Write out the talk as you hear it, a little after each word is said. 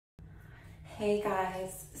Hey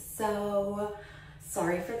guys, so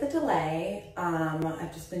sorry for the delay.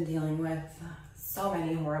 I've just been dealing with so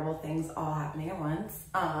many horrible things all happening at once.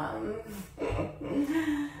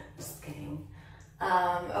 Just kidding.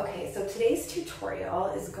 Okay, so today's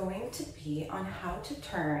tutorial is going to be on how to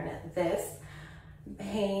turn this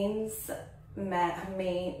Hanes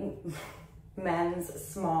men's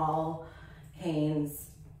small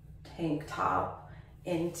Hanes tank top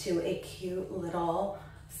into a cute little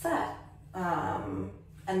set.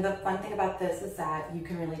 And the fun thing about this is that you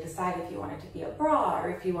can really decide if you want it to be a bra or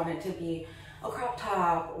if you want it to be a crop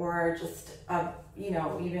top or just a,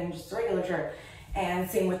 even just a regular shirt. And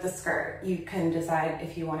same with the skirt. You can decide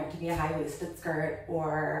if you want it to be a high-waisted skirt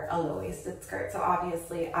or a low-waisted skirt. So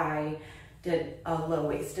obviously I did a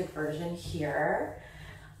low-waisted version here.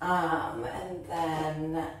 And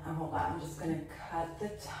then, hold on, I'm just gonna cut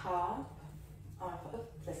the top off of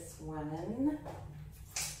this one.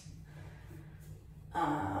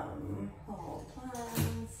 Hold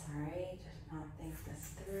on, sorry, did not think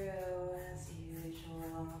this through as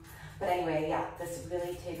usual. But anyway, yeah, this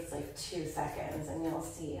really takes like 2 seconds and you'll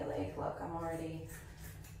see, like, look, I'm already,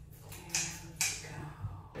 there we go.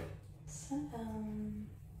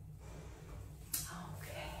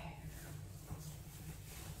 Okay.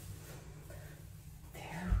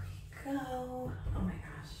 There we go. Oh my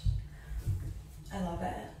gosh, I love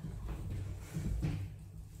it.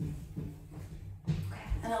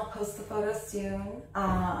 And I'll post the photo soon.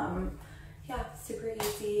 Yeah, super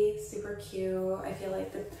easy, super cute. I feel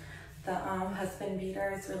like the husband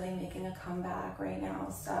beater is really making a comeback right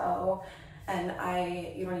now. So, and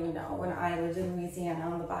you don't even know, when I lived in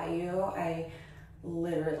Louisiana on the bayou, I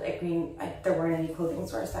literally, there weren't any clothing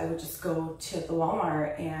stores, so I would just go to the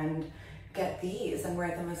Walmart and get these and wear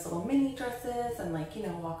them as little mini dresses and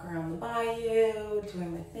walk around the bayou,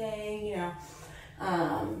 doing my thing,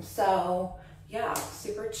 so yeah,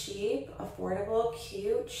 super cheap, affordable,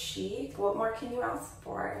 cute, chic. What more can you ask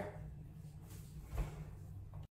for?